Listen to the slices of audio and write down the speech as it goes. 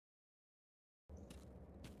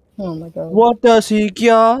Oh my god. What does he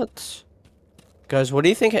got? Guys, what do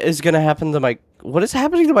you think is gonna happen to my... What is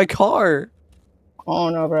happening to my car? Oh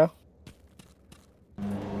no, bro.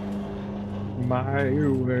 My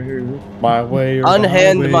way. My way or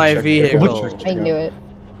Unhand my check, vehicle. I knew it.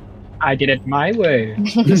 I did it my way.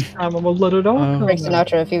 This time I'm gonna let it all come Frank out.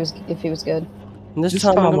 Sinatra if he was good. And this This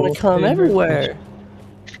time I'm time gonna I'll come stay in your everywhere.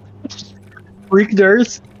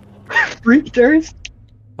 Freakers. Freakers.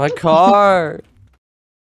 My car.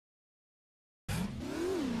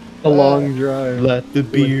 A long drive. Let the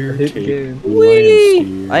beer hit take game. the Whee!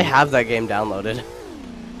 land steer. I have that game downloaded.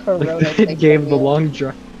 Corona Like the hit takes game, over the you. long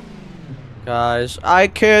drive. Guys, I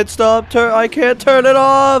can't stop I can't turn it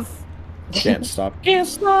off. Can't stop. Can't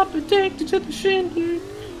stop. Addicted to the shindig.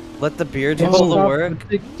 Let the beer do Can't all the stop work.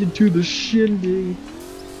 Addicted to the shindig.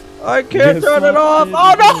 I can't turn it off.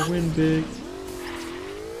 Oh no! Win big.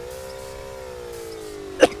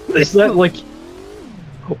 Is that like?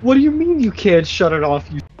 What do you mean you can't shut it off?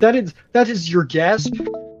 That is your gas.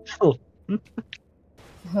 Oh,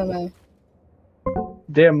 Oh no.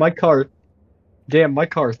 damn my car. Damn my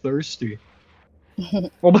car thirsty.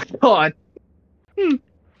 Oh my god.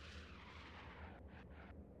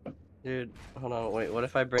 Dude, hold on, wait, what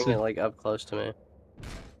if I bring it like up close to me?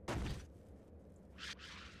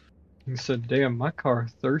 He said, damn my car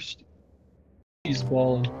thirsty. He's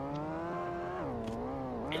balling.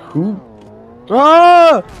 Who?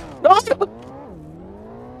 Ah! No!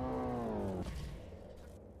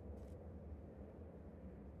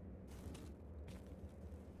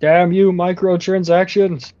 Damn you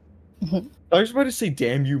microtransactions. I was about to say,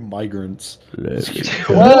 damn you migrants.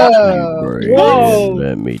 Whoa! Whoa!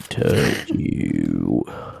 Let me touch you.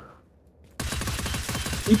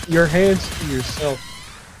 Keep your hands to yourself.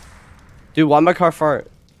 Dude, why my car fart?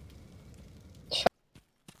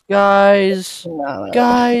 Guys, No.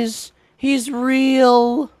 guys, he's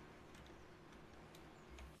real.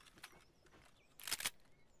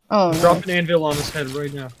 Oh no. Drop an anvil on his head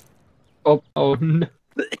right now. Oh no.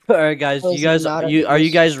 All right, guys, Those you guys, are not are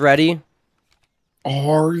you guys ready?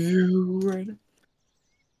 Are you ready?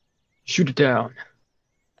 Shoot it down.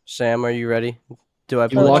 Sam, are you ready? Do I You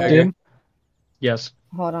pull the locked trigger? in? Yes.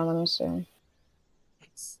 Hold on, let me see.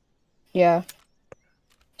 Yeah.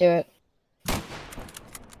 Do it.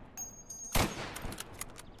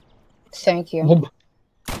 Thank you.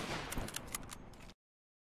 Oh,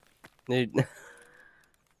 Dude.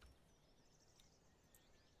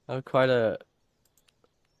 Oh, quite a...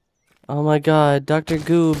 Oh my god, Dr.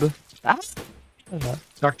 Goob. Ah!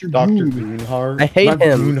 Dr. Dr. Goob. Boonhart. I hate Not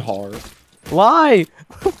him. Boonhart. Why?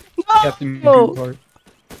 Captain No! Goob.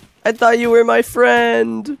 I thought you were my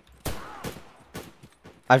friend.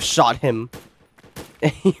 I've shot him.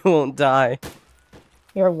 He won't die.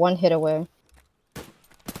 You're one hit away.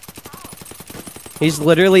 He's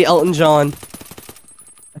literally Elton John.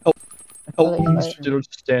 Oh, Elton they-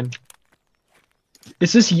 John.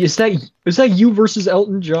 Is that you versus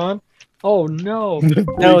Elton John? Oh no. No, Big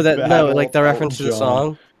no, battle, like the reference to the Elton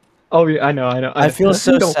song. Oh yeah, I know. I feel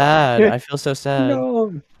so No. sad. I feel so sad.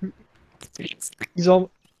 No. He's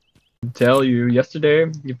all. Tell you,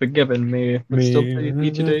 yesterday you forgiven me, but still pay me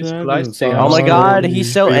today. So I say Oh my I'm god, sorry.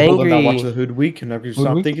 he's so People that not watch angry. the Hood Week, and never stop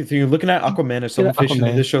Hood Week? thinking through. Looking at Aquaman and some Yeah, fish in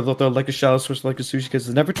Aquaman. this show, they're like a shallow switch like a sushi because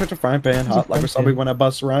they never touch a frying pan hot like wasabi when I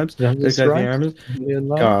bust rhymes. Yeah, They that's got the right. arms. Yeah,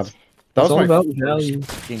 God, that It's was all my about first value.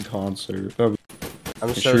 fucking concert. That was- I'm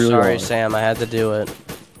It so really sorry, was. Sam. I had to do it.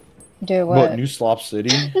 Do What, what? New Slop City?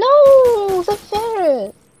 No! The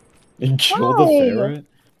ferret! And kill the Why? ferret?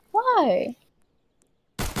 Why?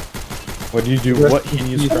 What do you do? Rest What in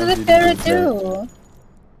heinous peace. What crime did did the you ferret do?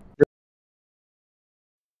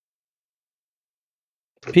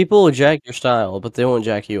 do? People will jack your style, but they won't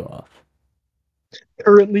jack you off.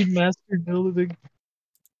 Currently master building.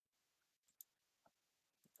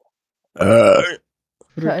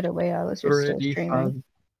 Right away, Alice, you're still Already streaming. found.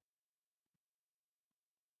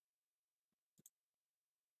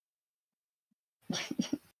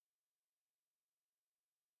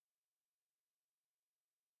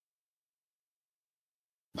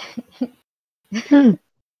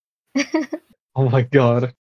 Oh my god.